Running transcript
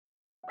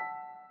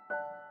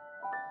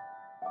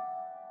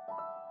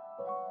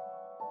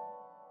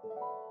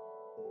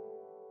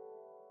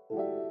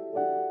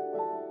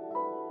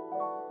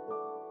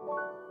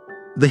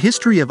The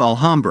history of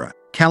Alhambra,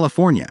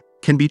 California,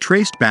 can be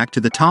traced back to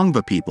the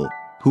Tongva people,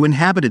 who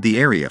inhabited the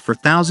area for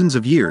thousands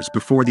of years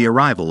before the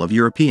arrival of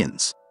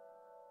Europeans.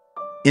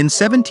 In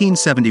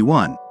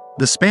 1771,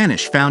 the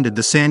Spanish founded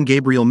the San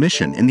Gabriel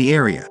Mission in the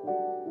area.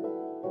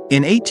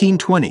 In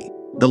 1820,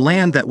 the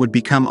land that would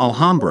become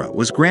Alhambra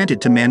was granted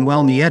to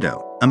Manuel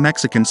Nieto, a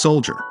Mexican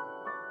soldier.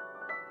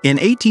 In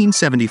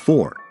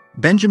 1874,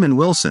 Benjamin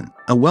Wilson,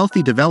 a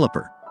wealthy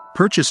developer,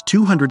 purchased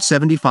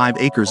 275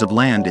 acres of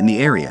land in the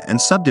area and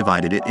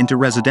subdivided it into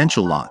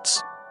residential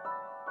lots.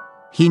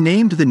 He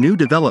named the new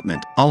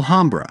development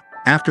Alhambra,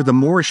 after the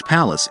Moorish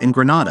palace in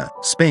Granada,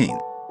 Spain.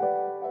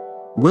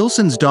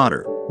 Wilson's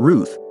daughter,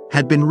 Ruth,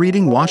 had been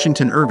reading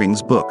Washington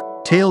Irving's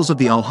book, Tales of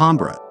the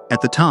Alhambra,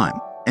 at the time,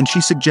 and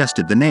she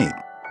suggested the name.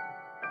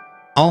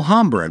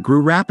 Alhambra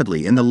grew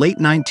rapidly in the late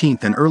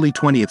 19th and early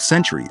 20th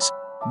centuries,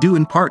 due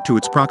in part to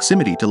its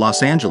proximity to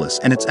Los Angeles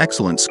and its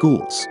excellent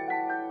schools.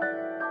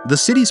 The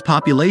city's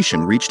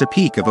population reached a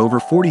peak of over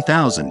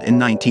 40,000 in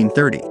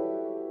 1930.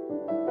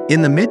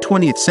 In the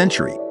mid-20th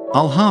century,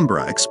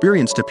 Alhambra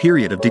experienced a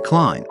period of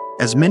decline,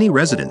 as many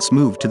residents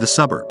moved to the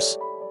suburbs.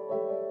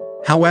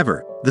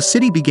 However, the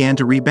city began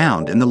to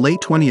rebound in the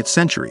late 20th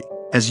century,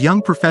 as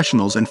young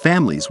professionals and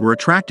families were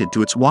attracted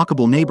to its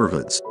walkable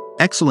neighborhoods,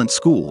 excellent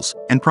schools,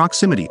 and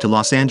proximity to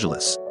Los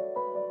Angeles.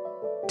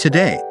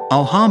 Today,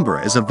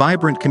 Alhambra is a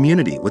vibrant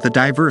community with a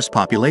diverse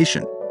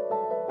population.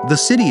 The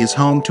city is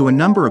home to a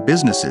number of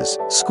businesses,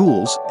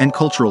 schools, and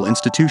cultural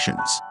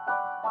institutions.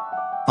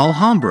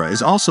 Alhambra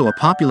is also a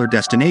popular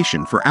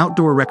destination for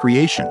outdoor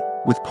recreation,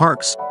 with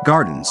parks,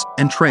 gardens,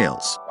 and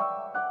trails.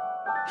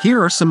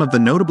 Here are some of the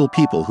notable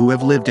people who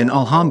have lived in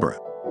Alhambra.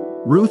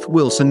 Ruth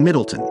Wilson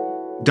Middleton,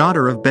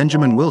 daughter of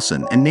Benjamin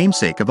Wilson and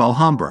namesake of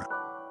Alhambra.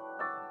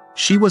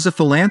 She was a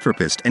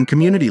philanthropist and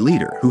community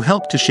leader who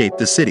helped to shape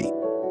the city.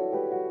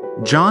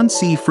 John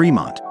C.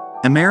 Fremont,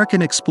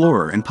 American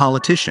explorer and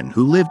politician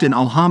who lived in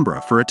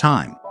Alhambra for a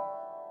time.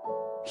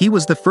 He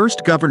was the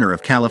first governor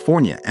of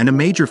California and a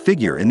major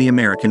figure in the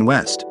American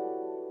West.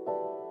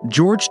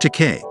 George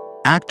Takei,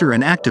 actor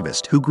and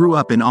activist who grew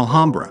up in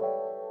Alhambra.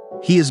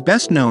 He is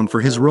best known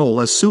for his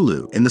role as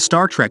Sulu in the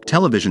Star Trek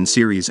television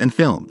series and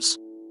films.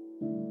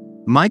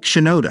 Mike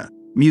Shinoda,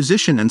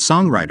 musician and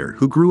songwriter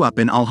who grew up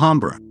in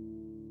Alhambra.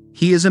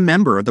 He is a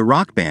member of the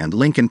rock band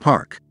Linkin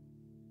Park.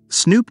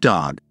 Snoop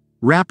Dogg,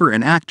 rapper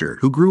and actor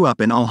who grew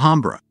up in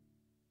Alhambra.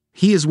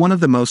 He is one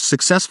of the most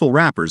successful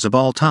rappers of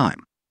all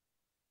time.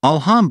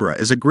 Alhambra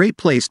is a great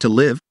place to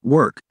live,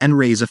 work, and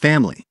raise a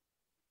family.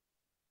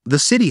 The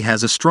city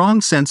has a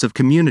strong sense of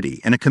community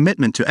and a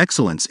commitment to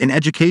excellence in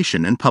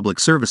education and public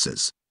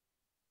services.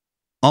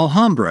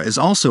 Alhambra is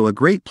also a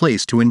great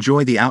place to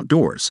enjoy the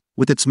outdoors,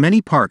 with its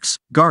many parks,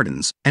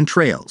 gardens, and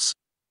trails.